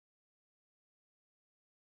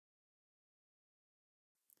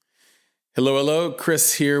Hello, hello.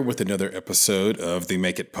 Chris here with another episode of the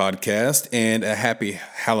Make It podcast, and a happy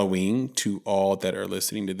Halloween to all that are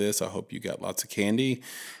listening to this. I hope you got lots of candy,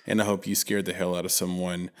 and I hope you scared the hell out of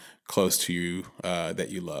someone close to you that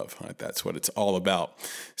you love. That's what it's all about.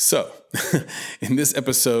 So, in this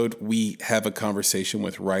episode, we have a conversation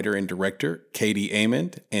with writer and director Katie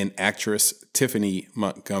Amond and actress Tiffany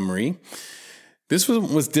Montgomery. This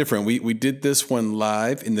one was different. We did this one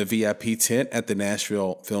live in the VIP tent at the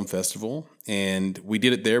Nashville Film Festival, and we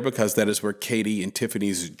did it there because that is where Katie and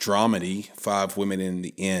Tiffany's dramedy, Five Women in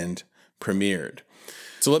the End, premiered.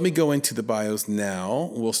 So let me go into the bios now.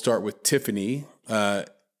 We'll start with Tiffany.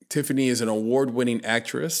 Tiffany is an award-winning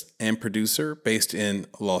actress and producer based in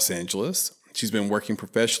Los Angeles. She's been working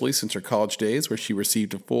professionally since her college days, where she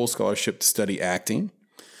received a full scholarship to study acting.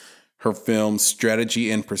 Her films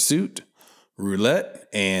Strategy and Pursuit, Roulette,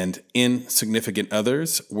 and Insignificant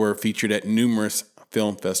Others were featured at numerous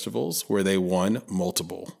film festivals where they won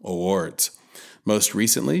multiple awards. Most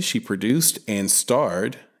recently, she produced and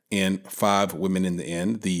starred in Five Women in the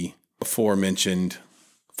End, the aforementioned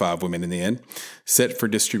Five Women in the End, set for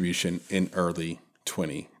distribution in early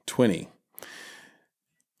 2020.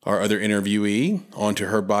 Our other interviewee, onto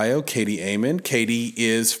her bio, Katie Amond. Katie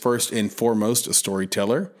is first and foremost a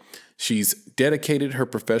storyteller. She's dedicated her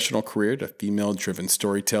professional career to female-driven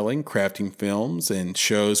storytelling, crafting films and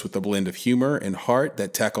shows with a blend of humor and heart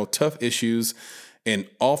that tackle tough issues and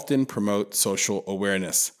often promote social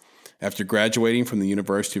awareness. After graduating from the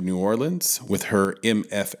University of New Orleans with her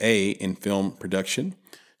MFA in film production,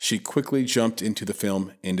 she quickly jumped into the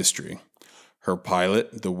film industry. Her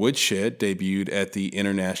pilot, The Woodshed, debuted at the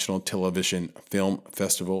International Television Film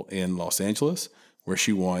Festival in Los Angeles, where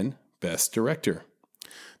she won Best Director.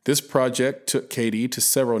 This project took Katie to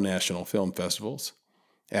several national film festivals.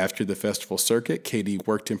 After the festival circuit, Katie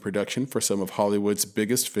worked in production for some of Hollywood's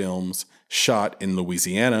biggest films shot in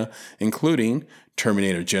Louisiana, including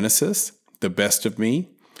Terminator Genisys, The Best of Me,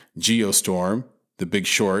 Geostorm, The Big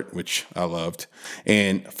Short, which I loved,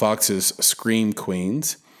 and Fox's Scream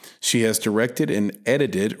Queens. She has directed and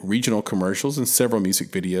edited regional commercials and several music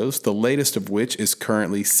videos, the latest of which is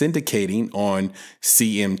currently syndicating on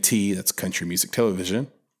CMT, that's Country Music Television.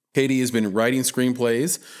 Katie has been writing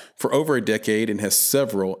screenplays for over a decade and has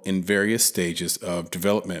several in various stages of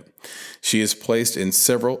development. She is placed in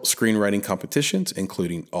several screenwriting competitions,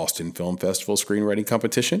 including Austin Film Festival Screenwriting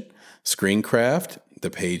Competition, Screencraft, the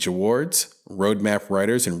Page Awards, Roadmap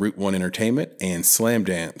Writers and Route One Entertainment, and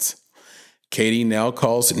Slamdance. Katie now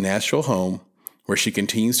calls Nashville home, where she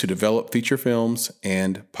continues to develop feature films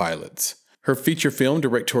and pilots. Her feature film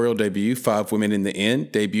directorial debut, Five Women in the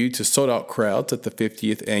End, debuted to sold-out crowds at the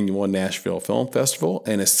 50th Annual Nashville Film Festival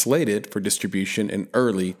and is slated for distribution in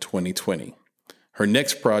early 2020. Her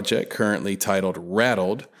next project, currently titled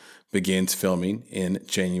Rattled, begins filming in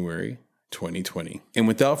January 2020. And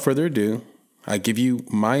without further ado, I give you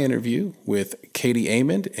my interview with Katie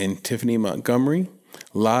Amond and Tiffany Montgomery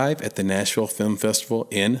live at the Nashville Film Festival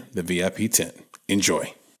in the VIP tent.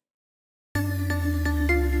 Enjoy.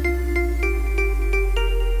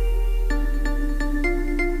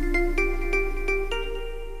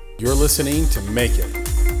 You're listening to Make It,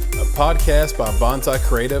 a podcast by Bonsai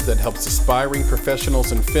Creative that helps aspiring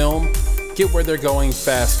professionals in film get where they're going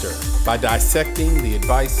faster by dissecting the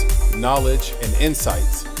advice, knowledge, and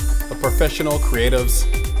insights of professional creatives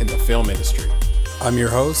in the film industry. I'm your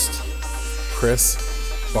host,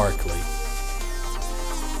 Chris Barkley.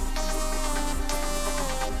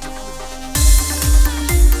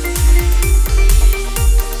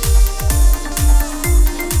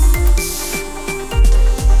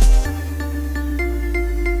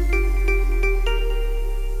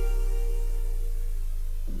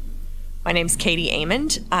 My name's Katie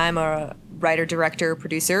Amond. I'm a writer, director,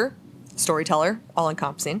 producer, storyteller,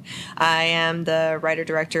 all-encompassing. I am the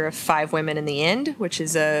writer-director of Five Women in the End, which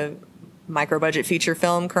is a micro-budget feature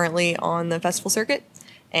film currently on the festival circuit.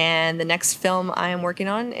 And the next film I am working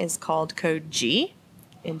on is called Code G,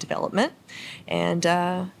 in development. And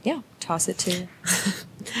toss it to...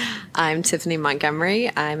 I'm Tiffany Montgomery.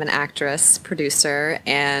 I'm an actress, producer,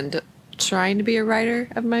 and trying to be a writer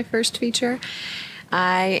of my first feature.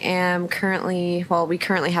 I am we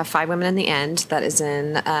currently have Five Women in the End that is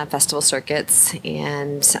in festival circuits,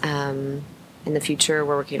 and in the future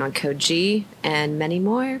we're working on Code G and many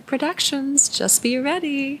more productions. Just be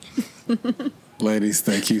ready. Ladies,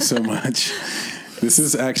 thank you so much. This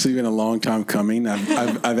has actually been a long time coming.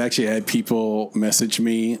 I've actually had people message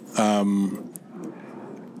me both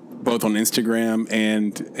on Instagram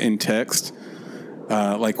and in text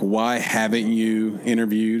like, why haven't you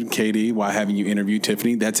interviewed Katie? Why haven't you interviewed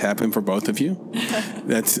Tiffany? That's happened for both of you.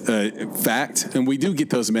 That's a fact. And we do get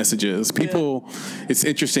those messages. People, it's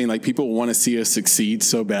interesting. Like, people want to see us succeed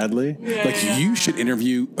so badly. You should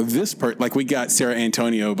interview this person. Like, we got Sarah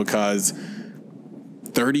Antonio because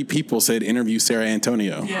 30 people said interview Sarah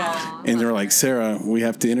Antonio. Yeah. And they're like, Sarah, we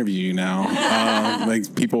have to interview you now.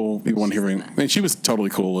 Like, people want to hear me. And she was totally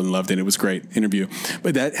cool and loved it. It was a great interview.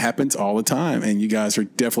 But that happens all the time. And you guys are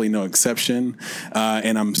definitely no exception.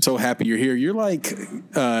 And I'm so happy you're here. You're like,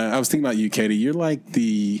 I was thinking about you, Katie. You're like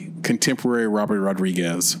the contemporary Robert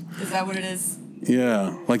Rodriguez. Is that what it is?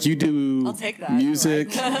 Yeah. Like, you do I'll take that.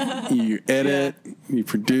 music, you edit, you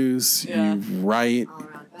produce, you write,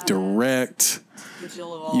 direct.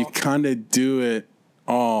 You kind of do it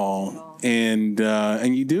all, and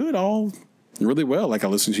you do it all really well. Like, I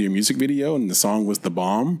listened to your music video, and the song was the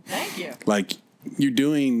bomb. Thank you. Like, you're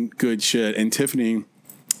doing good shit. And Tiffany,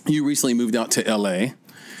 you recently moved out to L.A.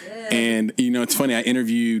 And, it's funny, I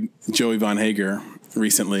interviewed Joey Von Hager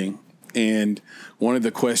recently, and one of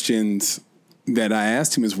the questions that I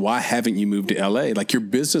asked him is, why haven't you moved to L.A.? Like, your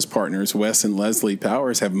business partners, Wes and Leslie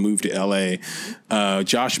Powers, have moved to L.A.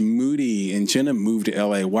 Josh Moody and Jenna moved to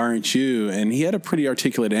L.A. Why aren't you? And he had a pretty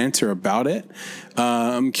articulate answer about it.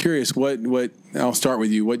 I'm curious, what I'll start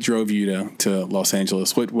with you. What drove you to Los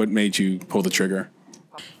Angeles? What made you pull the trigger?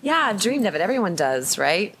 Yeah, I've dreamed of it. Everyone does,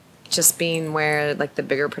 right? Just being where, like, the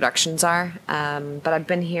bigger productions are. But I've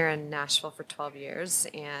been here in Nashville for 12 years,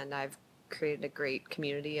 and I've created a great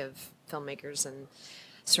community of filmmakers and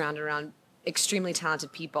surrounded around extremely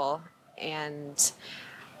talented people. And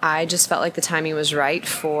I just felt like the timing was right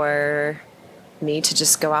for me to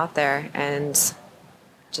just go out there and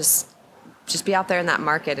just be out there in that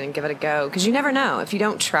market and give it a go. Because you never know. If you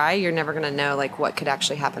don't try, you're never going to know, like, what could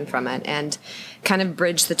actually happen from it. And kind of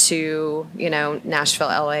bridge the two, Nashville,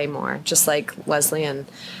 LA more. Just like Leslie and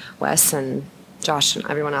Wes and Josh and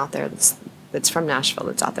everyone out there that's from Nashville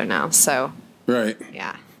that's out there now. So, right.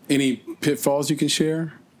 Yeah. Any pitfalls you can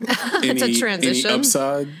share? It's a transition. Any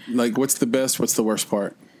upside? Like, what's the best? What's the worst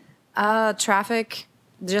part? Traffic,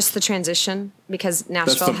 just the transition, because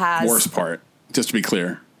Nashville That's the has worst part. Just to be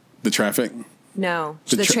clear, the traffic. No,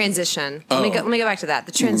 the transition. Let me go back to that.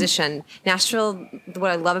 The transition. Nashville.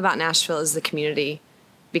 What I love about Nashville is the community,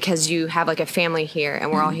 because you have, like, a family here,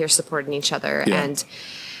 and we're all here supporting each other and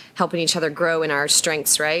helping each other grow in our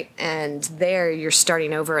strengths, right? And there, you're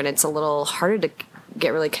starting over, and it's a little harder to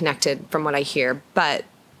get really connected from what I hear. But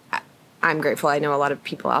I'm grateful. I know a lot of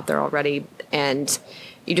people out there already, and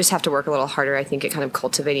you just have to work a little harder, I think, at kind of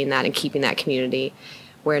cultivating that and keeping that community.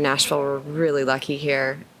 Where Nashville, we're really lucky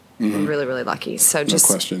here. We're really, really lucky. So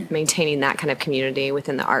just maintaining that kind of community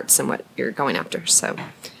within the arts and what you're going after. So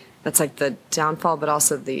that's, like, the downfall, but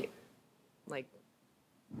also the, like,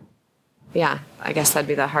 yeah, I guess that'd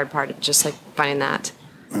be the hard part, just, like, finding that.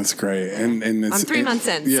 That's great. And it's, I'm 3 months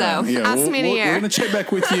in, so ask me in a year. We're going to check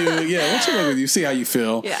back with you. Yeah, we'll check back with you, see how you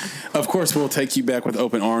feel. Yeah. Of course, we'll take you back with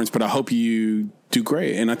open arms, but I hope you do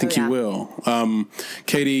great, and I think you will.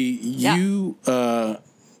 Katie, you are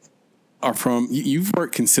you've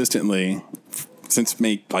worked consistently since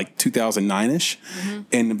maybe like 2009-ish,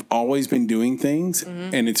 and have always been doing things,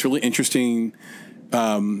 and it's really interesting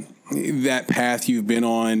that path you've been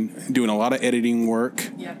on, doing a lot of editing work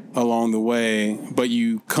along the way, but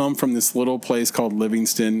you come from this little place called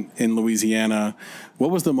Livingston in Louisiana.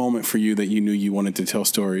 What was the moment for you that you knew you wanted to tell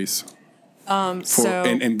stories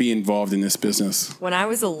and be involved in this business? When I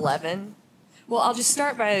was 11, well, I'll just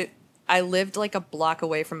start by, I lived like a block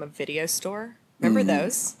away from a video store. Remember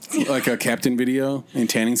those? Like a Captain Video and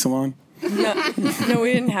tanning salon? No,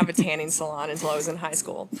 we didn't have a tanning salon until I was in high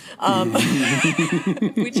school.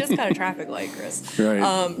 We just got a traffic light, Chris.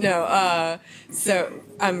 Right. So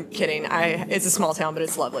I'm kidding. It's a small town, but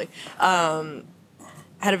it's lovely. Had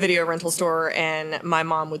a video rental store, and my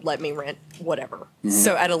mom would let me rent whatever.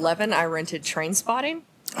 So at 11, I rented Trainspotting.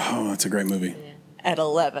 Oh, that's a great movie. At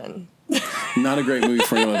 11. Not a great movie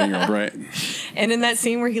for an 11-year-old, right? And in that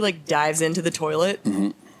scene where he, like, dives into the toilet,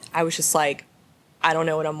 I was just like, I don't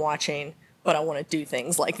know what I'm watching, but I want to do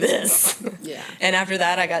things like this. Yeah. And after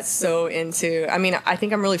that, I got so into, I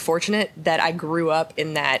think I'm really fortunate that I grew up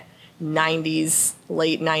in that 90s,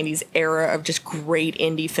 late 90s era of just great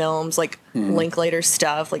indie films, like Linklater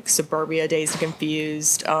stuff, like Suburbia, Dazed and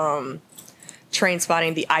Confused,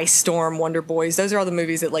 Trainspotting, The Ice Storm, Wonder Boys. Those are all the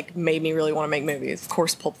movies that, like, made me really want to make movies. Of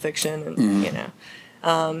course, Pulp Fiction,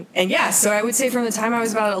 and and yeah, so I would say from the time I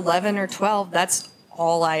was about 11 or 12, that's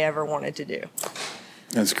all I ever wanted to do.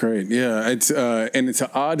 That's great. Yeah, it's and it's an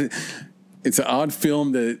odd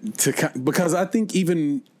film because I think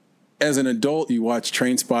even as an adult, you watch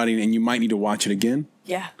Trainspotting and you might need to watch it again.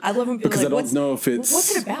 Yeah, I love them because I don't know if it's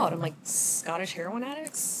what's it about. I'm like Scottish heroin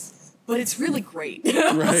addicts, but it's really great.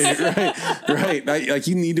 right. Like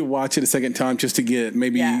you need to watch it a second time just to get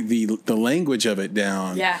maybe the language of it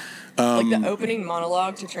down. Yeah, like the opening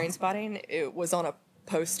monologue to Trainspotting, it was on a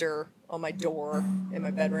poster on my door in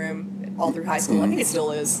my bedroom all through high school. I think it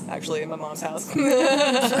still is, actually, in my mom's house.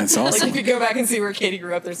 That's awesome. Like, if you go back and see where Katie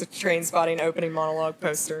grew up, there's a Trainspotting opening monologue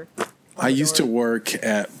poster. I used to work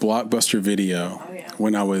at Blockbuster Video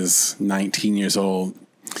when I was 19 years old,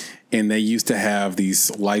 and they used to have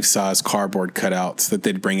these life-size cardboard cutouts that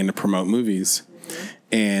they'd bring in to promote movies. Mm-hmm.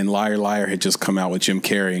 And Liar Liar had just come out with Jim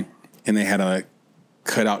Carrey, and they had a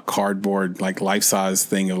cutout cardboard, like life-size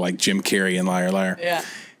thing of like Jim Carrey and Liar Liar. Yeah.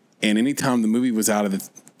 And anytime the movie was out of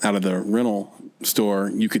the rental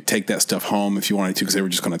store, you could take that stuff home if you wanted to because they were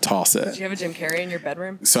just going to toss it. Did you have a Jim Carrey in your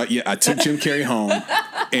bedroom? So yeah, I took Jim Carrey home,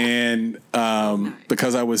 and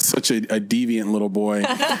because I was such a deviant little boy,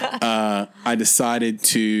 I decided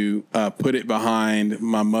to put it behind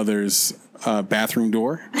my mother's bathroom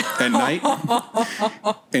door at night.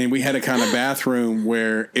 And we had a kind of bathroom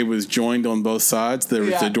where it was joined on both sides. There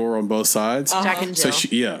was the door on both sides. Jack and Jill.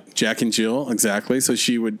 So Jack and Jill, exactly. So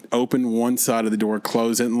she would open one side of the door,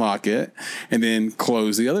 close it and lock it, and then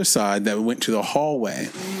close the other side that went to the hallway.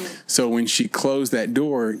 So when she closed that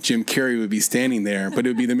door, Jim Carrey would be standing there, but it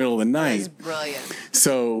would be the middle of the night. That was brilliant.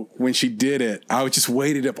 So when she did it, I would just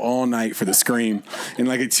waited up all night for the scream. And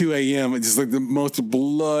like at 2 a.m., it's just like the most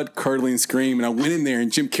blood-curdling scream. And I went in there, and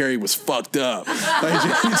Jim Carrey was fucked up.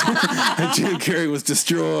 Like, Jim Carrey was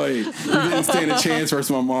destroyed. He didn't stand a chance versus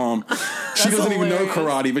my mom. She doesn't even know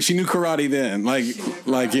karate, but she knew karate then.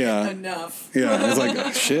 Yeah. Enough. Yeah, I was like,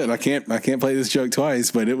 oh, shit, I can't play this joke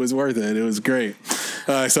twice, but it was worth it. It was great.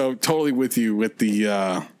 So totally with you with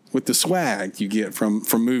the swag you get from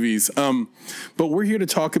movies. But we're here to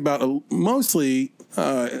talk about mostly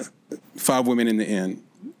Five Women in the Inn,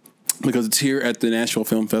 because it's here at the Nashville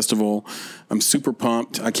Film Festival. I'm super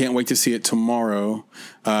pumped. I can't wait to see it tomorrow.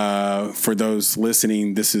 For those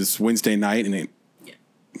listening, this is Wednesday night, and it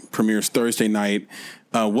premieres Thursday night.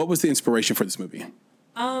 What was the inspiration for this movie?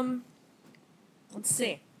 Let's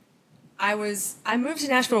see. I moved to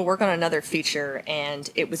Nashville to work on another feature, and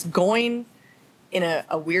it was going in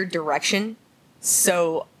a weird direction.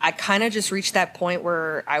 So I kind of just reached that point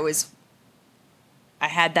where I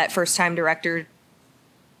had that first time director,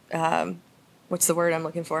 what's the word I'm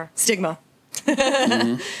looking for? Stigma.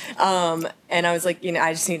 Mm-hmm. And I was like,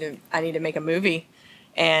 I need to make a movie.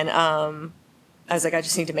 And I was like, I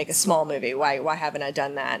just need to make a small movie. Why haven't I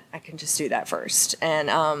done that? I can just do that first.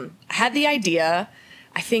 And I had the idea.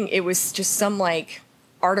 I think it was just some like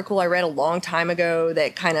article I read a long time ago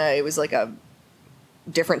that it was like a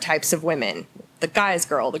different types of women. The guy's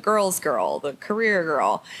girl, the girl's girl, the career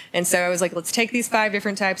girl. And so I was like, let's take these 5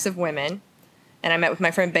 different types of women. And I met with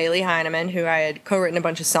my friend Bailey Heineman, who I had co-written a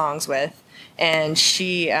bunch of songs with. And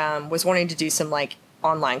she was wanting to do some like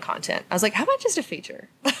online content. I was like, how about just a feature?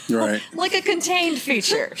 Right. Like a contained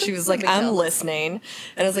feature. She was like, I'm listening.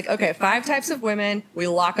 And I was like, okay, 5 types of women. We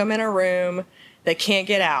lock them in a room. They can't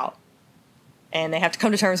get out. And they have to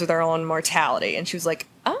come to terms with their own mortality. And she was like,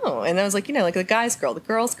 oh. And I was like, like the guy's girl, the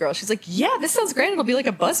girl's girl. She's like, yeah, this sounds great. It'll be like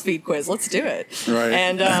a BuzzFeed quiz. Let's do it. Right.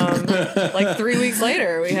 And like 3 weeks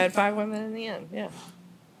later, we had 5 women in the end. Yeah.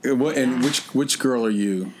 And which girl are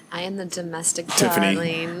you? I am the domestic Tiffany.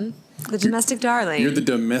 darling. The domestic darling. You're the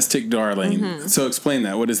domestic darling. Mm-hmm. So explain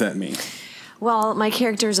that. What does that mean? Well, my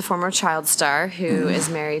character is a former child star who is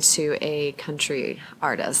married to a country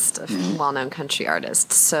artist, a well-known country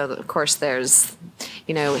artist. So, of course, there's,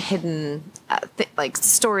 hidden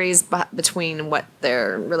stories between what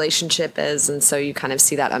their relationship is, and so you kind of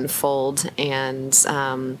see that unfold. And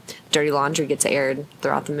dirty laundry gets aired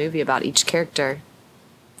throughout the movie about each character.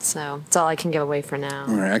 So that's all I can give away for now.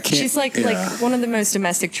 All right, I can't. She's like one of the most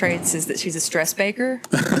domestic traits is that she's a stress baker.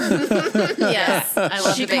 Yes, I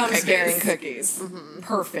love she to bake comes cookies. bearing cookies. Mm-hmm.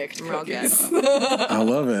 Perfect Real cookies. good. I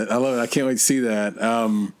love it. I can't wait to see that.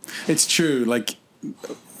 It's true. Like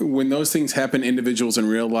when those things happen to individuals in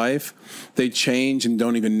real life, they change and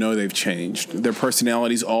don't even know they've changed. Their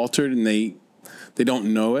personality's altered, and they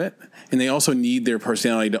don't know it. And they also need their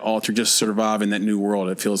personality to alter just to survive in that new world,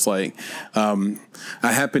 it feels like.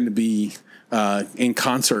 I happen to be in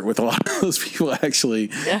concert with a lot of those people,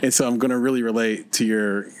 actually. Yeah. And so I'm going to really relate to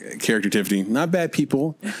your character, Tiffany. Not bad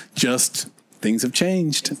people, just things have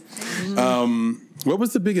changed. What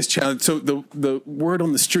was the biggest challenge? So the word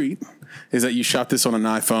on the street is that you shot this on an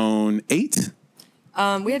iPhone 8?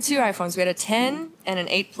 We had 2 iPhones. We had a 10 and an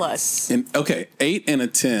 8 Plus. 8 and a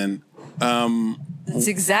 10. It's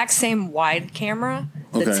the exact same wide camera.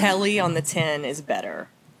 The Okay. tele on the 10 is better.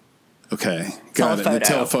 Okay, got it. The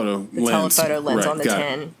telephoto The lens. telephoto lens Right, on the got it.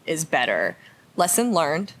 10 is better. Lesson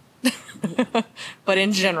learned. But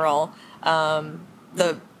in general,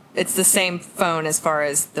 it's the same phone as far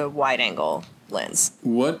as the wide angle lens.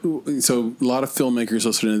 So a lot of filmmakers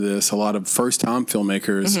listening to this, a lot of first-time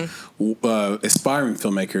filmmakers, aspiring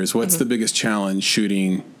filmmakers. What's the biggest challenge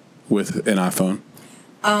shooting with an iPhone?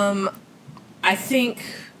 I think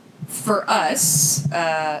for us,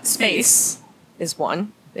 space is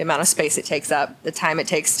one. The amount of space it takes up, the time it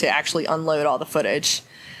takes to actually unload all the footage.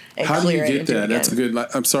 And How do you clear it get and do it that? That's a again. good.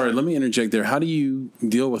 I'm sorry. Let me interject there. How do you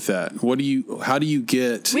deal with that? How do you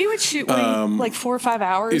get? We would shoot like 4 or 5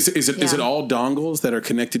 hours. Is it all dongles that are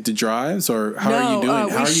connected to drives, or how are you doing?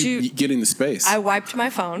 we How are you shoot- getting the space? I wiped my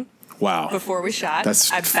phone Wow. before we shot.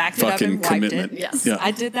 That's I backed it up fucking and wiped commitment. it. Yes. Yeah.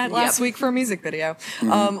 I did that last week for a music video.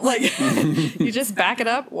 You just back it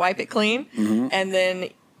up, wipe it clean, and then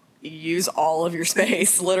use all of your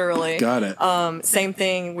space, literally. Got it. Same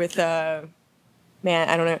thing with, man,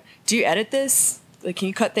 I don't know. Do you edit this? Like, can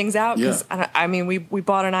you cut things out? Because we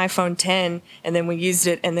bought an iPhone 10 and then we used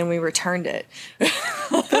it and then we returned it.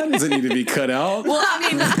 That doesn't need to be cut out. Well,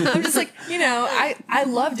 I mean, I'm just like, I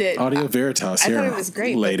loved it. Audio Veritas I here, thought it was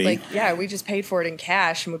great, lady. but we just paid for it in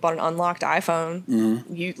cash and we bought an unlocked iPhone.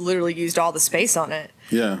 You literally used all the space on it.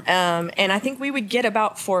 Yeah. And I think we would get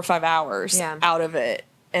about 4 or 5 hours Yeah. out of it.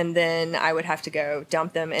 And then I would have to go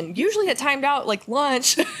dump them. And usually it timed out like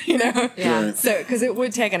lunch, Yeah. Right. So, because it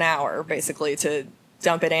would take an hour basically to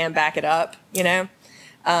dump it and back it up,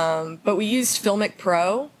 But we used Filmic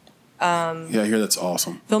Pro. Yeah, I hear that's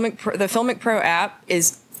awesome. The Filmic Pro app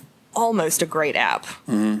is almost a great app.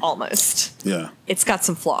 Almost. Yeah. It's got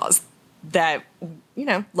some flaws that,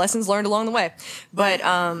 lessons learned along the way. But,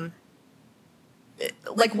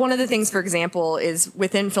 like one of the things, for example, is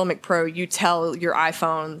within Filmic Pro, you tell your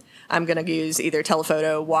iPhone, I'm going to use either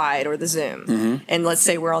telephoto, wide, or the zoom. And let's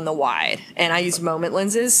say we're on the wide. And I use moment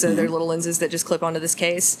lenses, so they're little lenses that just clip onto this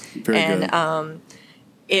case. Very good.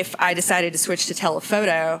 If I decided to switch to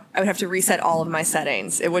telephoto, I would have to reset all of my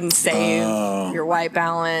settings. It wouldn't save your white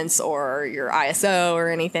balance or your ISO or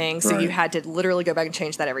anything. So you Right. had to literally go back and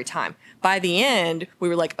change that every time. By the end, we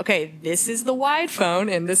were like, okay, this is the wide phone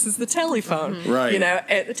and this is the telephone. Right.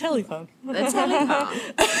 The telephone. That's telephone.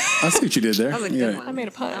 I see what you did there. That was a Yeah. good one. I made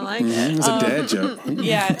a pun. I like it. It was a dad joke.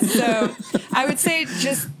 Yeah. So I would say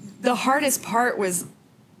just the hardest part was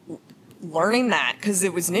learning that because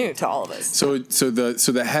it was new to all of us. So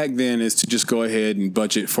the hack then is to just go ahead and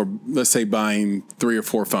budget for, let's say, buying 3 or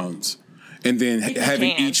 4 phones, and then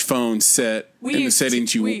having can. each phone set in the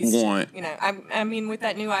settings you want. I mean, with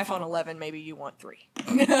that new iPhone 11, maybe you want 3.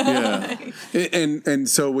 Yeah. And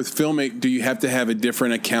so with Filmic, do you have to have a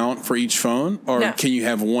different account for each phone, or No. can you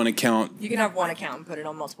have one account? You can have one account and put it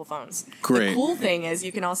on multiple phones. Great. The cool thing is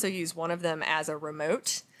you can also use one of them as a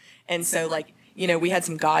remote. And so, we had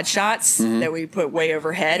some God shots that we put way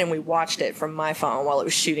overhead, and we watched it from my phone while it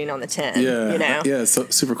was shooting on the 10. Yeah. Yeah. So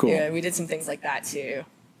super cool. Yeah, we did some things like that too.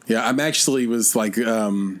 Yeah, I'm actually was like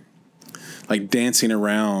dancing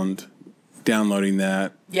around downloading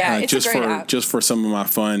that. Yeah, it's a just great for app. just for some of my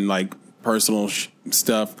fun personal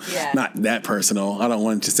stuff. Yeah. Not that personal. I don't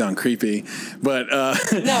want it to sound creepy, but No,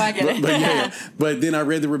 I get it. but yeah. But then I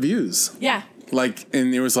read the reviews. Yeah.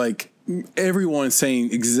 And there was everyone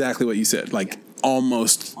saying exactly what you said.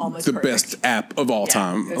 Almost the perfect. best app of all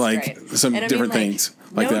time. It was great. Some And I different mean, things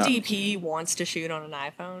like no that. DP wants to shoot on an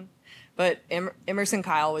iPhone, but Emerson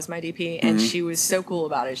Kyle was my DP, and she was so cool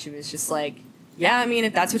about it. She was just like, yeah, I mean,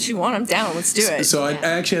 if that's what you want, I'm down. Let's do it. So I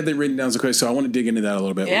actually had that written down as a question, so I want to dig into that a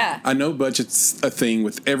little bit. Yeah. I know budget's a thing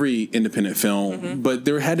with every independent film, but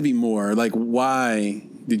there had to be more. Why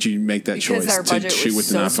did you make that because choice our to budget shoot was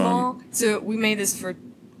with an so iPhone? small. So we made this for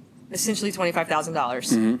essentially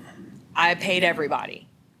 $25,000. I paid everybody.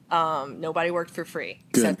 Nobody worked for free.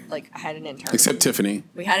 Good. Except, I had an intern. Except Tiffany.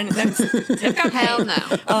 We had an intern. Tiff got paid. Hell no.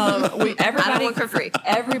 Everybody, I don't work for free.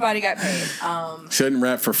 Everybody got paid. Shouldn't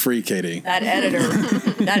rap for free, Katie. That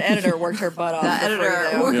editor worked her butt off. The for editor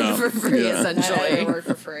free, though. working Yeah. for free, Yeah. That editor essentially. worked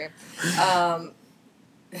for free.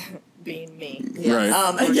 Being me. Right.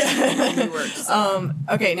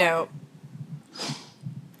 Okay, no.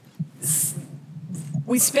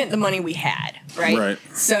 We spent the money we had, right? Right.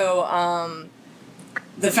 So,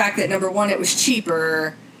 the fact that number one, it was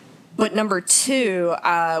cheaper, but number two,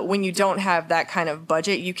 when you don't have that kind of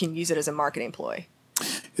budget, you can use it as a marketing ploy.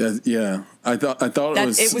 Yeah. I thought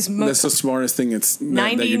it was that's the smartest thing that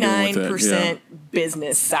you're doing with it. 99%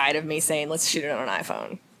 business side of me saying, let's shoot it on an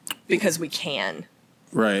iPhone because we can. Yeah.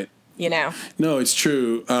 Right. No, it's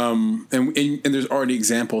true. And there's already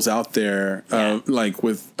examples out there, like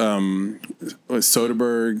with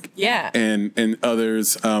Soderbergh, and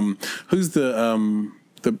others. Who's the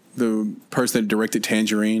person that directed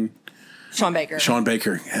Tangerine? Sean Baker.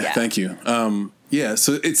 Yeah. Thank you.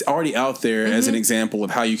 So it's already out there as an example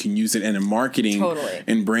of how you can use it in a marketing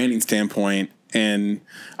and branding standpoint. And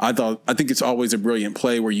I think it's always a brilliant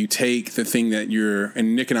play where you take the thing that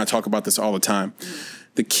and Nick and I talk about this all the time.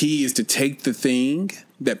 The key is to take the thing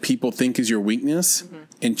that people think is your weakness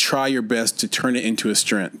and try your best to turn it into a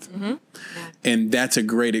strength. And that's a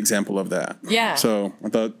great example of that. Yeah. So I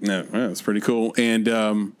thought, it's pretty cool. And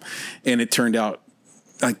it turned out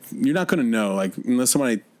like, you're not going to know, like, unless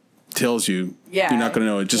somebody tells you, you're not going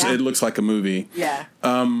to know. It looks like a movie. Yeah.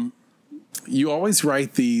 You always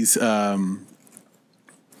write these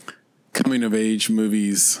coming of age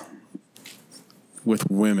movies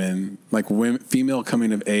with women, like female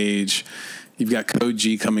coming of age. You've got Code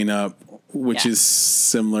G coming up, which is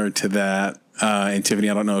similar to that. And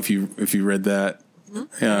Tiffany, I don't know if you read that.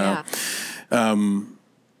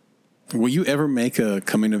 Will you ever make a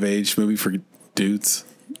coming of age movie for dudes?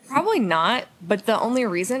 Probably not, but the only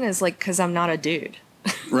reason is like because I'm not a dude.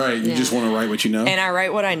 Right, you just want to write what you know? And I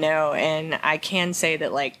write what I know, and I can say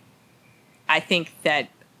that, like, I think that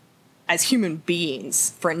as human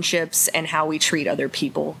beings, friendships and how we treat other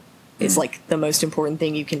people is, like, the most important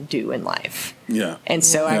thing you can do in life. Yeah. And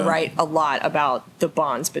so I write a lot about the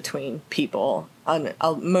bonds between people,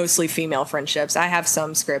 mostly female friendships. I have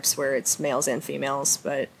some scripts where it's males and females,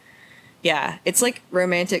 but... yeah, it's like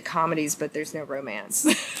romantic comedies, but there's no romance.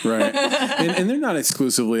 Right. And they're not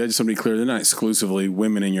exclusively, I just want to be clear, they're not exclusively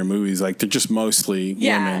women in your movies. Like, they're just mostly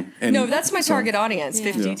women. And no, that's my target audience.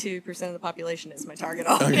 52% of the population is my target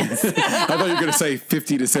audience. I thought you were going to say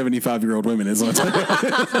 50 to 75-year-old women. Is what They're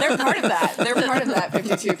part of that. They're part of that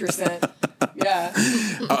 52%. Yeah.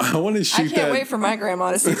 I want to shoot that. I can't wait for my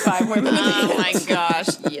grandma to see 5 women. Oh, my gosh.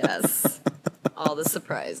 Yes. All the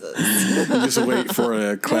surprises. Just wait for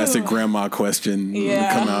a classic grandma question to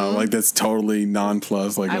come out. Like, that's totally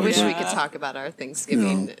nonplussed. Like, I wish we could talk about our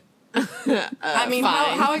Thanksgiving. I mean,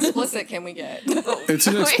 how explicit can we get? It's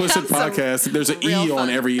an explicit podcast. There's an E on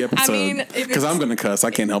every episode. I mean, because I'm going to cuss. I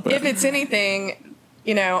can't help it. If it's anything,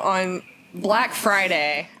 on Black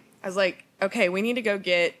Friday, I was like, okay, we need to go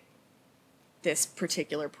get this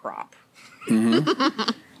particular prop.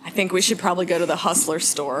 I think we should probably go to the Hustler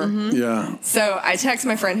store. Yeah. So I text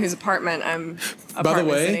my friend whose apartment I'm By the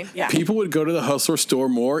way, people would go to the Hustler store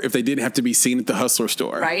more if they didn't have to be seen at the Hustler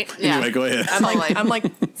store. Right? Anyway, go ahead. I'm like,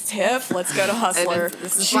 Tiff, let's go to Hustler.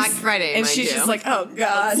 This is Black Friday, and she's just like, oh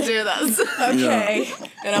God, let's do this. Okay.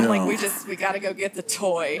 And I'm like, we got to go get the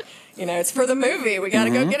toy. It's for the movie. We got to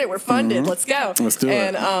go get it. We're funded. Let's go. Let's do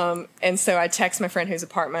it. And so I text my friend whose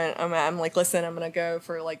apartment. I'm like, listen, I'm gonna go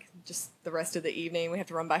for like just the rest of the evening. We have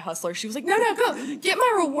to run by Hustler. She was like, no, go get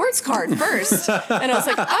my rewards card first. And I was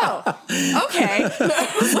like, oh, okay.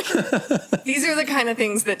 I was like, these are the kind of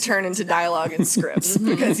things that turn into dialogue and scripts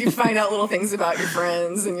because you find out little things about your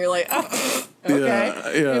friends and you're like, oh,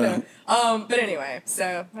 okay. Yeah. But anyway,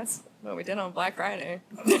 so that's what we did on Black Friday.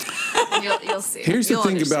 You'll see. Here's the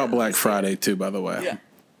thing about Black Friday, too, by the way. Yeah.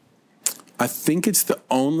 I think it's the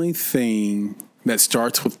only thing that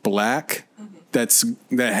starts with black that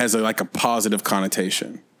has a positive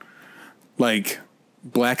connotation. Like,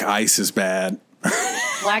 black ice is bad.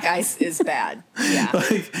 Black ice is bad. Yeah.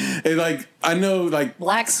 I know,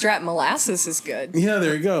 black strap molasses is good. Yeah,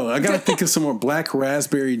 there you go. I got to think of some more black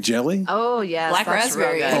raspberry jelly. Oh, yeah. Black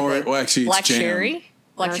raspberry. Or actually, black it's jam. cherry.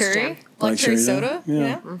 Black cherry? Black cherry soda?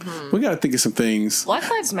 Yeah. We got to think of some things. Black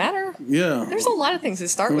Lives Matter? Yeah. There's a lot of things that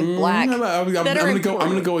start with black. I'm going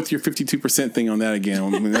to go with your 52% thing on that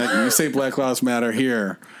again. When you say Black Lives Matter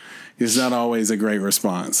here, it's not always a great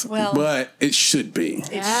response. Well, but it should be.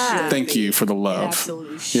 Thank you for the love. It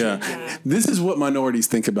absolutely should be. This is what minorities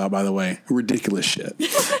think about, by the way. Ridiculous shit.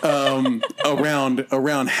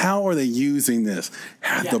 Around how are they using this?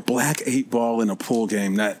 The black 8-ball in a pool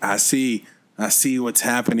game. That I see what's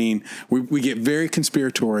happening. We get very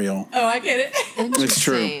conspiratorial. Oh, I get it. It's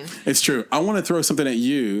true. It's true. I want to throw something at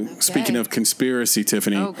you. Okay. Speaking of conspiracy,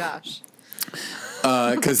 Tiffany. Oh, gosh.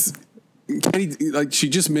 Because Katie, she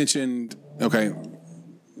just mentioned, okay,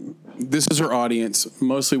 this is her audience,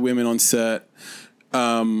 mostly women on set.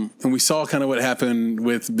 And we saw kind of what happened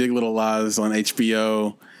with Big Little Lies on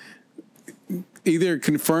HBO. Either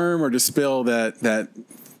confirm or dispel that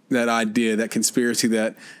idea, that conspiracy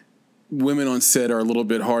that women on set are a little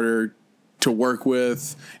bit harder to work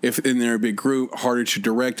with if in they're a big group, harder to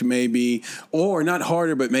direct maybe, or not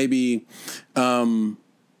harder, but maybe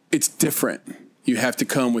it's different. you have to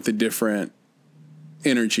come with a different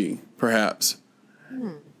energy, perhaps.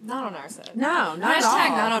 Not on our side. No, not at Hashtag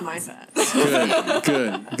all. not on my side.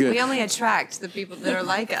 Good. We only attract the people that are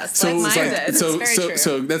like us, So, it's like-minded. very true.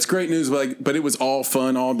 so that's great news. But it was all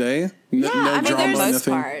fun all day. No I mean, drama, there's-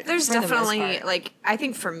 nothing. part. There's For the most definitely, part. like, I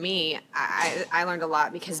think for me, I learned a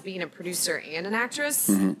lot because being a producer and an actress,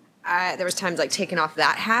 there was times like taking off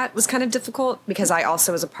that hat was kind of difficult because I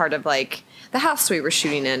also was a part of like the house we were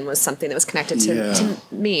shooting in was something that was connected to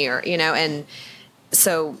me, or and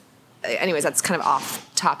so anyways, that's kind of off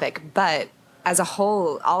topic, but as a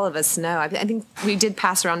whole, all of us know. I think we did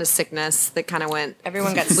pass around a sickness that kind of went.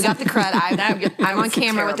 Everyone got. We got the crud. I'm on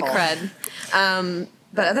camera with the terrible. crud.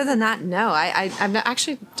 But other than that, no. I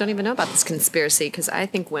actually don't even know about this conspiracy because I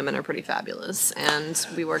think women are pretty fabulous and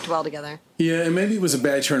we worked well together. Yeah, and maybe it was a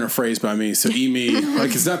bad turn of phrase by me. So me,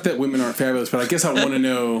 like it's not that women aren't fabulous, but I guess I want to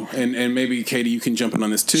know, and maybe Katie, you can jump in on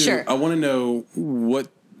this too. Sure. I want to know what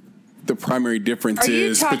the primary difference Are you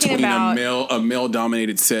is talking between about- a male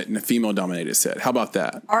dominated set and a female dominated set. How about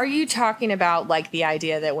that? Are you talking about like the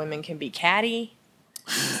idea that women can be catty?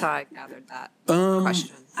 So I gathered that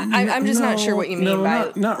question. I'm just not sure what you mean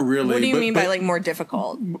by. not really. What do you mean by but- like more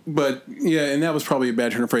difficult? But yeah, and that was probably a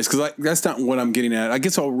bad turn of phrase because that's not what I'm getting at. I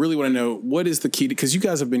guess I really want to know what is the key because you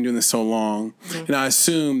guys have been doing this so long, and I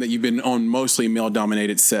assume that you've been on mostly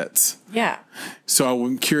male-dominated sets. Yeah. So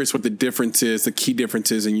I'm curious what the difference is, the key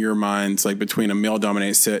differences in your minds, like between a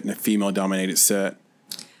male-dominated set and a female-dominated set.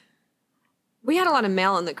 We had a lot of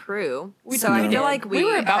male in the crew, so I feel like We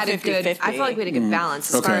were about had a good. 50-50. I feel like we had a good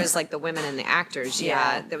balance as far Okay. as like the women and the actors.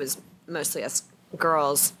 Yeah. Yeah, there was mostly us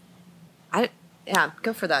girls.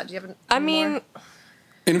 Go for that. Do you have? I mean,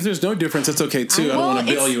 And if there's no difference, that's okay too. I don't want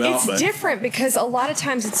to bail you out, it's but different because a lot of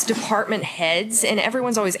times it's department heads and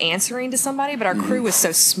everyone's always answering to somebody, but our crew was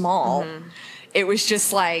so small. It was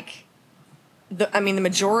just like, the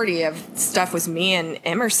majority of stuff was me and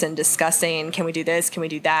Emerson discussing, can we do this? Can we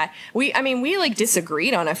do that? We like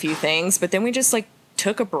disagreed on a few things, but then we just like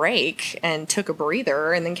took a break and took a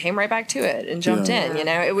breather and then came right back to it and jumped in,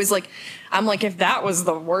 It was like, I'm like, if that was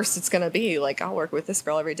the worst it's going to be, like, I'll work with this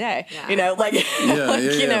girl every day,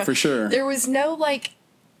 yeah, for sure. There was no like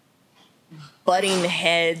butting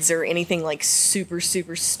heads or anything like super,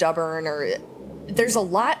 super stubborn or there's a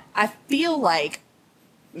lot, I feel like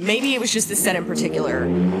maybe it was just the set in particular.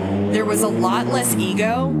 There was a lot less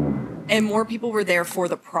ego and more people were there for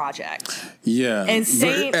the project. yeah. And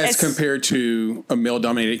same as as- compared to a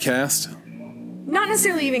male-dominated cast, Not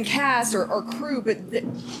necessarily even cast or crew, but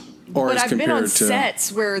or as I've been compared on to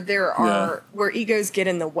sets where there are where egos get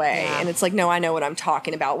in the way, and it's like, no, I know what I'm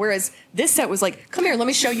talking about. Whereas this set was like, come here, let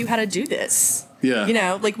me show you how to do this.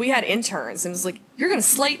 Yeah. Like we had interns, and it was like, you're gonna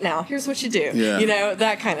slate now. Here's what you do. Yeah.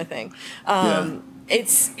 That kind of thing. Yeah.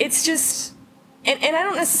 It's just, and I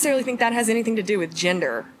don't necessarily think that has anything to do with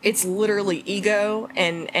gender. It's literally ego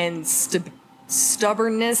and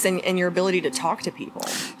stubbornness and your ability to talk to people.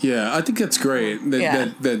 Yeah, I think that's great.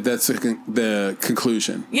 That's the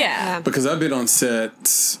conclusion. Yeah. Because I've been on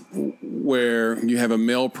sets where you have a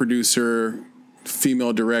male producer,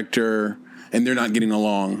 female director, and they're not getting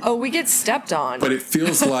along. Oh, we get stepped on. But it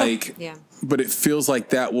feels like Yeah. But it feels like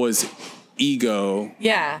that was ego,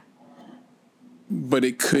 yeah. but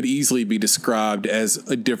it could easily be described as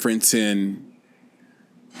a difference in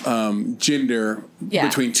gender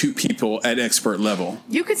between two people at expert level.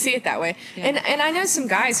 You could see it that way. And I know some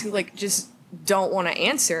guys who like just don't want to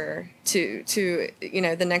answer to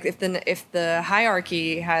the next if the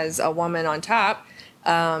hierarchy has a woman on top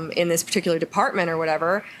in this particular department or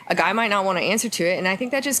whatever, a guy might not want to answer to it, and I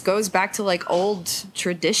think that just goes back to like old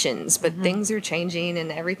traditions, but things are changing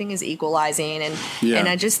and everything is equalizing, and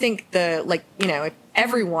I just think if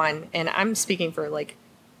everyone, and I'm speaking for like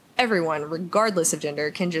everyone regardless of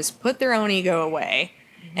gender, can just put their own ego away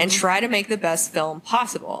and try to make the best film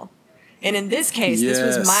possible. And in this case, this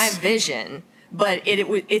was my vision, but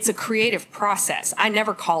it's a creative process. I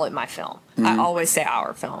never call it my film. I always say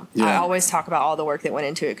our film. I always talk about all the work that went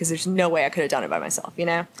into it because there's no way I could have done it by myself, I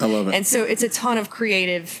love it. And so it's a ton of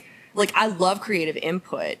creative, like I love creative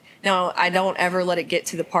input. Now, I don't ever let it get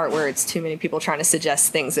to the part where it's too many people trying to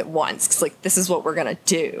suggest things at once. Cause like, this is what we're going to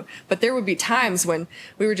do. But there would be times when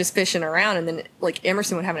we were just fishing around and then like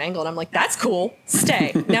Emerson would have an angle and I'm like, that's cool.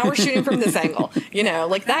 Stay. Now we're shooting from this angle,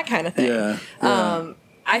 like that kind of thing. Yeah.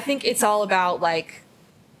 I think it's all about like,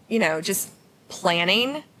 just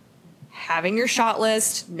planning, having your shot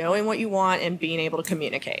list, knowing what you want, and being able to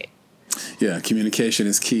communicate. Yeah, communication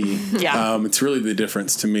is key. Yeah. It's really the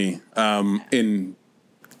difference to me in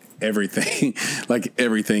everything. Like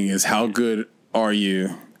everything is how good are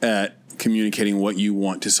you at communicating what you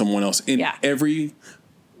want to someone else in every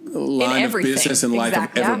line of business and life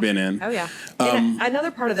I've ever been in. Oh, yeah. And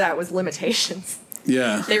another part of that was limitations.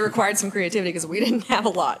 Yeah. They required some creativity because we didn't have a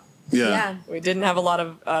lot. Yeah. We didn't have a lot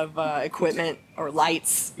of equipment or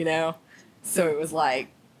lights, So it was like,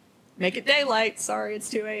 make it daylight. Sorry, it's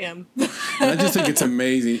 2 a.m. And I just think it's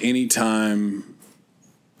amazing anytime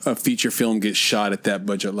a feature film gets shot at that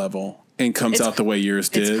budget level and comes out the way yours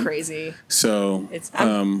did. It's crazy. So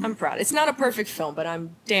I'm proud. It's not a perfect film, but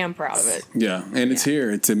I'm damn proud of it. Yeah, and it's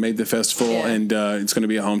here. It made the festival, and it's going to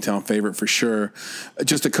be a hometown favorite for sure.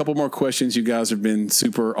 Just a couple more questions. You guys have been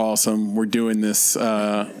super awesome. We're doing this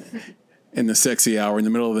in the sexy hour in the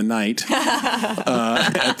middle of the night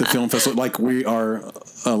at the film festival, like we are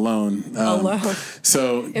alone.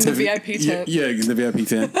 So in the VIP tent. Yeah, in the VIP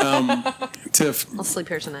tent. Tiff, I'll sleep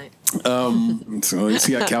here tonight. So at least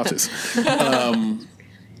you got couches.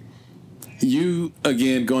 You,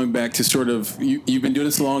 again, going back to sort of, you've been doing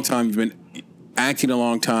this a long time. You've been acting a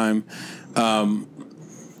long time.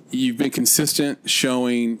 You've been consistent,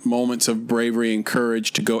 showing moments of bravery and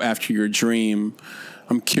courage to go after your dream.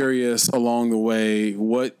 I'm curious, along the way,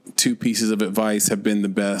 what 2 pieces of advice have been the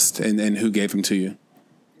best, and who gave them to you?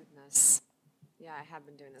 Goodness. Yeah, I have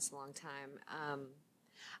been doing this a long time.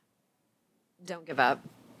 Don't give up.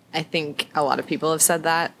 I think a lot of people have said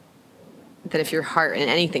that if your heart in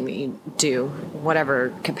anything that you do,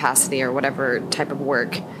 whatever capacity or whatever type of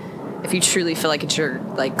work, if you truly feel like it's your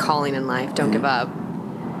calling in life, don't give up.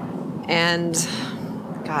 And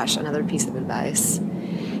gosh, another piece of advice.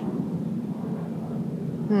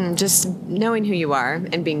 Just knowing who you are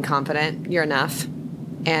and being confident you're enough.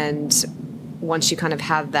 And once you kind of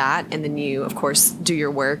have that, and then you, of course, do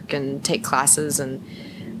your work and take classes and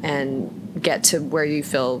get to where you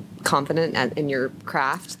feel confident in your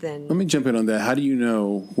craft, then... Let me jump in on that. How do you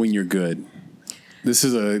know when you're good? This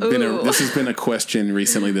has been a question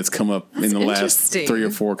recently that's come up in the last 3 or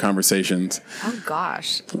 4 conversations. Oh,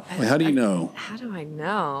 gosh. How do you know? How do I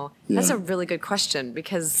know? Yeah. That's a really good question,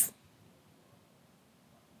 because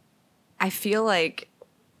I feel like...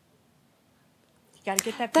 You got to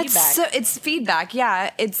get that feedback. It's feedback,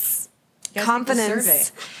 yeah. It's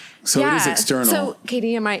confidence. So it is external. So,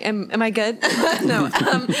 Katie, am I good? No.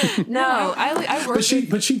 I work.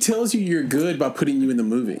 But she tells you you're good by putting you in the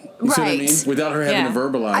movie. You see what I mean? Without her having to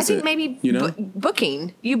verbalize it. I think maybe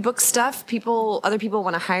booking. You book stuff. Other people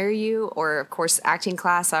want to hire you, or of course, acting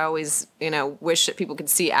class. I always wish that people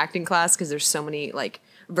could see acting class, because there's so many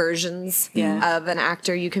versions of an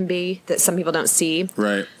actor you can be that some people don't see.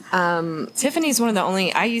 Right. Tiffany's one of the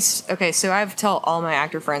only so I've told all my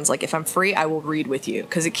actor friends, if I'm free, I will read with you,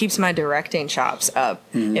 because it keeps my directing chops up.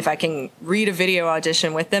 If I can read a video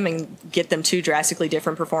audition with them and get them 2 drastically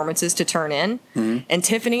different performances to turn in. And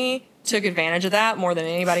Tiffany took advantage of that more than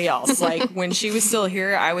anybody else. When she was still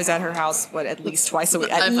here, I was at her house at least twice a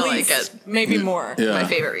week, at least, maybe more. My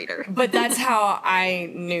favorite reader. But that's how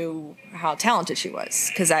I knew how talented she was,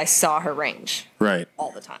 because I saw her range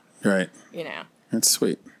all the time. Right. That's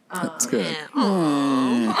sweet. That's good.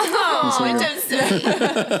 I don't say.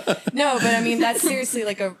 No, but I mean, that's seriously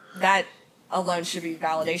that alone should be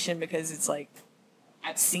validation, because it's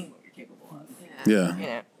I've seen what you're capable of.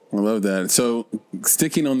 Yeah. I love that. So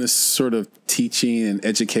sticking on this sort of teaching and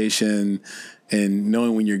education and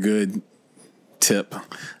knowing when you're good tip,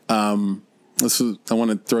 I want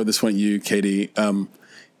to throw this one at you, Katie.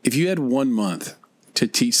 If you had 1 month to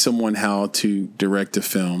teach someone how to direct a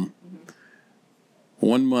film,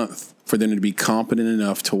 1 month for them to be competent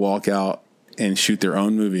enough to walk out and shoot their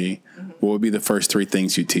own movie, what would be the first 3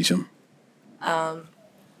 things you'd teach them?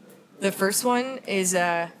 The first one is,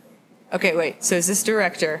 okay, wait. So is this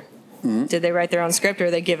director? Did they write their own script, or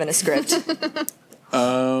are they given a script?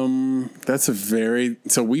 So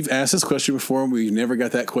we've asked this question before, and we've never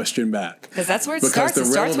got that question back. Because that's where it starts. It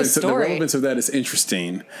starts with story. The relevance of that is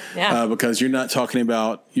interesting. Yeah. Because you're talking,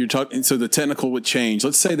 so the technical would change.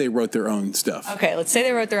 Let's say they wrote their own stuff. Okay, let's say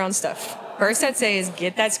they wrote their own stuff. First I'd say is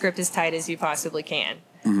get that script as tight as you possibly can.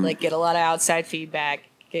 Get a lot of outside feedback,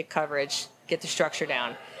 get coverage, get the structure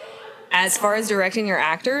down. As far as directing your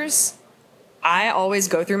actors, I always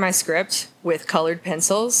go through my script with colored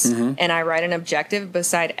pencils, and I write an objective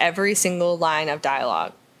beside every single line of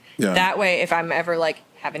dialogue. Yeah. That way, if I'm ever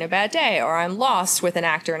having a bad day, or I'm lost with an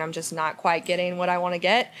actor and I'm just not quite getting what I want to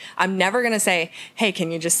get, I'm never going to say, hey,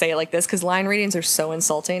 can you just say it like this? Because line readings are so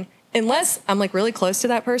insulting. Unless I'm really close to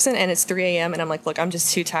that person and it's 3 a.m. and I'm look, I'm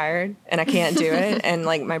just too tired and I can't do it. And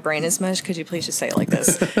my brain is mush. Could you please just say it like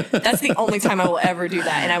this? That's the only time I will ever do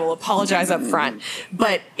that. And I will apologize up front.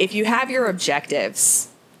 But if you have your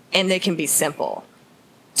objectives, and they can be simple,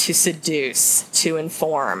 to seduce, to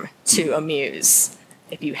inform, to amuse.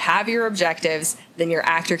 If you have your objectives, then your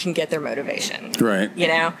actor can get their motivation. Right. You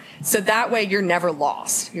know? So that way you're never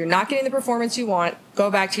lost. You're not getting the performance you want.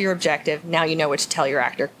 Go back to your objective. Now you know what to tell your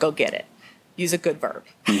actor. Go get it. Use a good verb,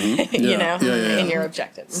 in your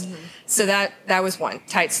objectives. So that was 1.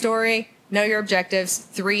 Tight story, know your objectives.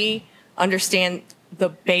 3, understand the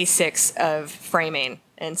basics of framing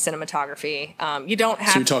and cinematography. You don't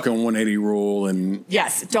have. So you're talking 180 rule and.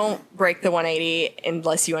 Yes, don't break the 180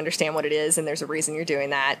 unless you understand what it is and there's a reason you're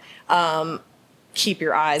doing that. Keep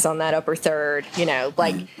your eyes on that upper third.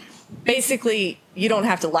 Basically, you don't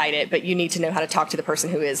have to light it, but you need to know how to talk to the person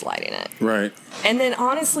who is lighting it. Right. And then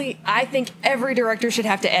honestly, I think every director should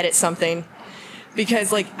have to edit something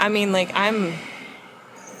because I've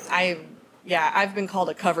been called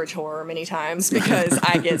a coverage whore many times because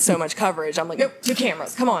I get so much coverage. I'm like, nope, 2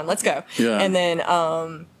 cameras. Come on, let's go. Yeah. And then,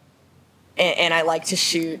 and I like to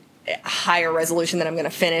shoot a higher resolution than I'm going to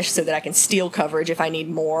finish so that I can steal coverage if I need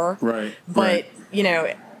more. Right. But,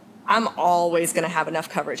 I'm always going to have enough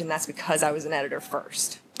coverage, and that's because I was an editor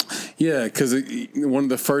first. Yeah, because one of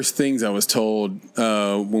the first things I was told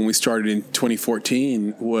when we started in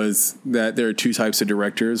 2014 was that there are 2 types of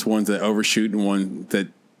directors, ones that overshoot and one that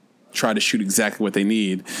try to shoot exactly what they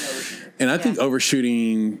need. And I think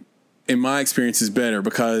overshooting, in my experience, is better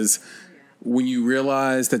because when you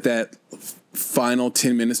realize that final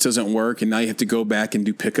 10 minutes doesn't work and now you have to go back and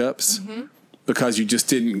do pickups because you just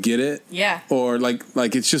didn't get it. Yeah. Or like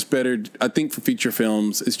it's just better. I think for feature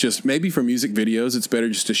films, it's just maybe for music videos, it's better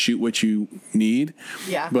just to shoot what you need.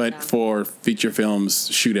 Yeah. But for feature films,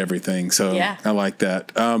 shoot everything. So yeah. I like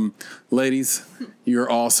that. Ladies,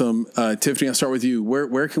 you're awesome. Tiffany, I'll start with you.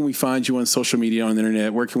 Where can we find you on social media, on the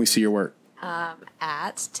internet? Where can we see your work?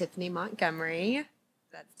 At Tiffany Montgomery.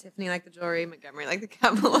 That's Tiffany like the jewelry, Montgomery like the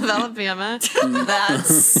capital of Alabama.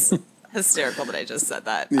 That's hysterical that I just said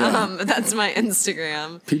that. Yeah. That's my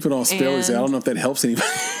Instagram. People don't spell it. I don't know if that helps anybody.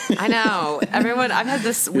 I know. Everyone, I've had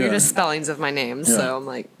this weirdest spellings of my name, so I'm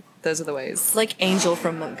like, those are the ways. It's like Angel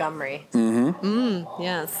from Montgomery.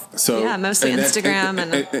 Yes. So yeah, mostly Instagram.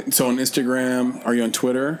 And so on Instagram, are you on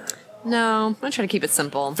Twitter? No, I'm trying to keep it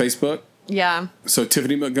simple. Facebook? Yeah. So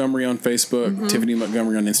Tiffany Montgomery on Facebook, Tiffany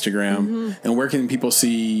Montgomery on Instagram. And where can people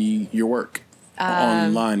see your work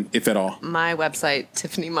online, if at all? My website,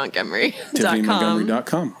 TiffanyMontgomery.com.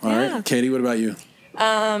 TiffanyMontgomery.com. All right. Katie, what about you?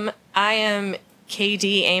 I am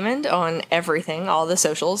KD Amond on everything, all the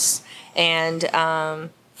socials. And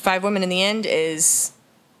 5 Women in the End is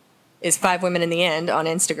 5 Women in the End on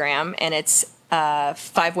Instagram. And it's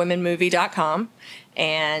 5womenmovie.com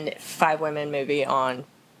and 5 Women Movie on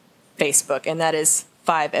Facebook. And that is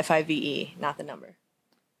 5 FIVE, not the number.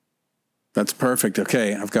 That's perfect.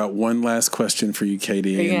 Okay, I've got one last question for you,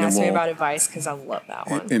 Katie. Are you going to ask me about advice? Because I love that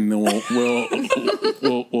one. And then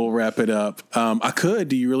we'll wrap it up. I could.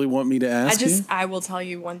 Do you really want me to ask you? I will tell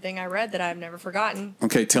you one thing I read that I've never forgotten.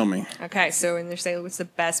 Okay, tell me. Okay, so when they say what's the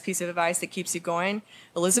best piece of advice that keeps you going,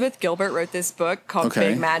 Elizabeth Gilbert wrote this book called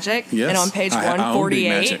Big Magic. Yes. And on page I own Big 148,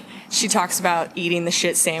 Magic. she talks about eating the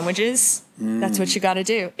shit sandwiches. That's what you got to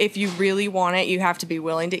do. If you really want it, you have to be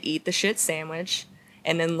willing to eat the shit sandwich.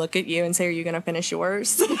 And then look at you and say, are you going to finish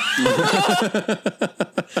yours?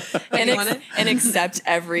 and accept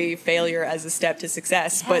every failure as a step to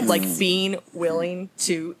success. But like being willing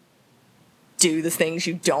to do the things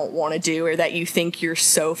you don't want to do or that you think you're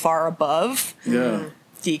so far above, you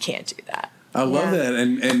can't do that. I love that.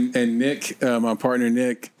 And Nick, my partner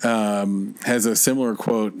Nick, has a similar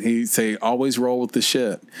quote. He'd say, always roll with the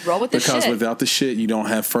shit. Roll with the shit. Because without the shit, you don't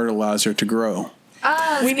have fertilizer to grow.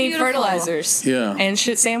 Oh, we need fertilizers. Yeah. And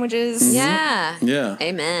shit sandwiches. Yeah. Yeah.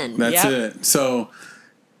 Amen. That's it. So,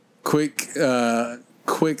 quick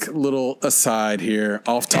little aside here,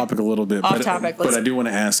 off topic a little bit. Off topic. But I do want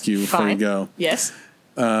to ask you before we go. Yes.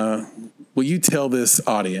 Will you tell this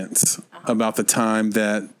audience about the time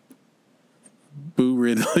that Boo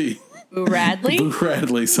Radley,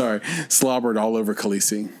 slobbered all over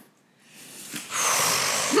Khaleesi?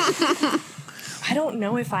 I don't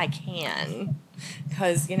know if I can.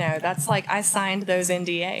 Because, that's like I signed those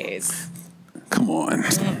NDAs. Come on.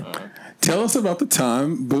 Tell us about the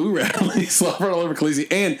time Boo Radley slobbered all over Khaleesi.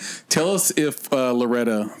 And tell us if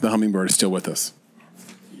Loretta the hummingbird is still with us.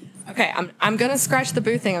 Okay, I'm going to scratch the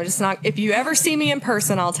Boo thing. I'm just not. If you ever see me in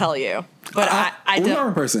person, I'll tell you. But I don't. We are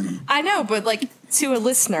in person. I know, but like to a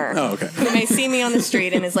listener who may see me on the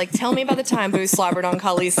street and is like, tell me about the time Boo slobbered on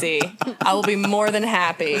Khaleesi. I will be more than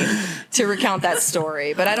happy to recount that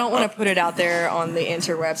story. But I don't want to put it out there on the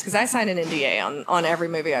interwebs because I signed an NDA on every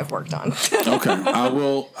movie I've worked on. Okay,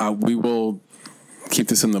 we will keep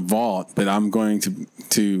this in the vault, but I'm going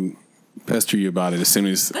to pester you about it as soon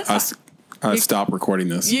as I stop recording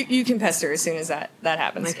this. You can pester as soon as that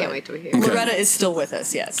happens. I can't wait to hear. Okay. Loretta is still with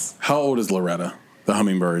us, yes. How old is Loretta, the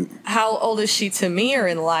hummingbird, How old is she to me or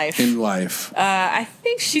in life? in life? I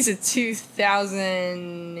think she's a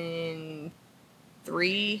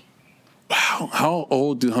 2003. Wow. How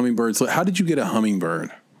old do hummingbirds live? How did you get a hummingbird?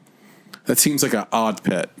 That seems like an odd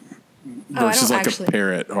pet versus like a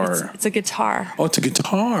parrot or... It's a guitar. Oh, it's a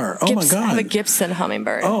guitar. Oh, my I have a God. Gibson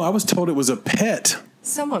hummingbird. Oh, I was told it was a pet.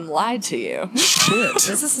 Someone lied to you. Shit.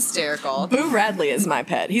 This is hysterical. Boo Radley is my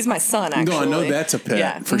pet. He's my son, actually. No, I know that's a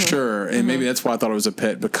pet for sure. And maybe that's why I thought it was a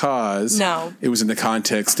pet because No. it was in the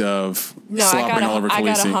context of No, slobbering all over I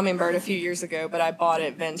got a Khaleesi. hummingbird a few years ago, but I bought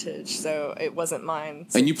it vintage, so it wasn't mine.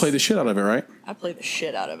 And you play the shit out of it, right? I play the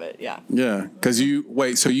shit out of it, yeah. Yeah. Because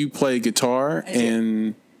so you play guitar I do.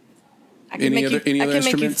 and I can Any make other- you, any I other can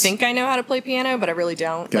make you instruments? think I know how to play piano, but I really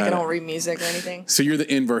don't. Got I it. don't read music or anything. so you're the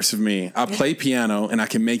inverse of me. I play piano and I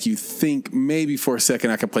can make you think maybe for a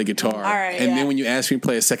second I can play guitar. All right, and yeah. then when you ask me to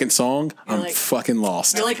play a second song, I'm like- fucking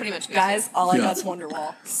lost. You're like, pretty much guys, all I Yeah. got's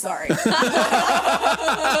Wonderwall. Sorry.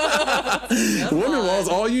 Wonderwall's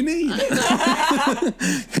all you need.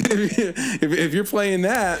 if you're playing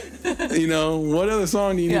that, what other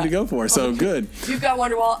song do you need Yeah. to go for? So good. You've got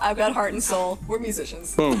Wonderwall, I've got Heart and Soul. We're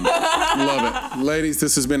musicians. Boom. Love it. Ladies,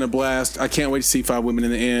 this has been a blast. I can't wait to see 5 Women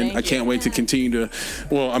in the End. Thank I can't you. wait to continue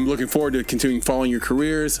I'm looking forward to continuing following your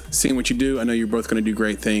careers, seeing what you do. I know you're both going to do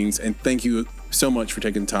great things. And thank you so much for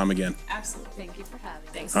taking the time again. Absolutely. Thank you for having me.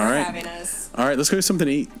 Thanks All for right. having us. All right, let's go to something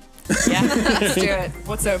to eat. Yeah, let's do it.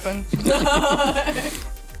 What's open?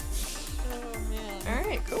 All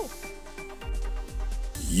right, cool.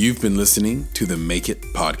 You've been listening to the Make It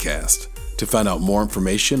podcast. To find out more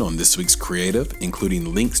information on this week's creative,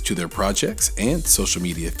 including links to their projects and social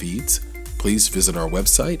media feeds, please visit our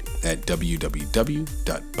website at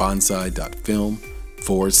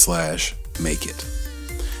www.bonsai.film/makeit.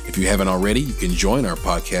 If you haven't already, you can join our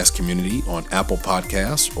podcast community on Apple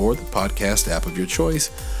Podcasts or the podcast app of your choice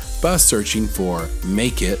by searching for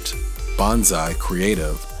Make It Bonsai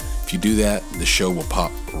Creative. If you do that, the show will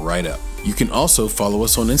pop right up. You can also follow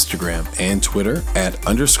us on Instagram and Twitter at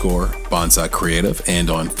 _Bonsai Creative and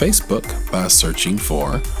on Facebook by searching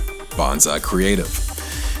for Bonsai Creative.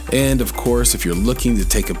 And of course, if you're looking to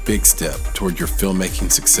take a big step toward your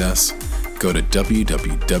filmmaking success, go to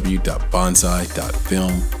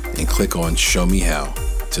www.bonsai.film and click on Show Me How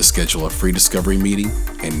to schedule a free discovery meeting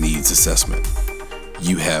and needs assessment.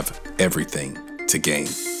 You have everything to gain.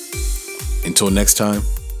 Until next time,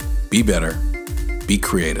 be better, be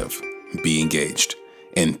creative, be engaged,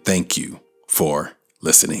 and thank you for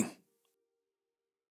listening.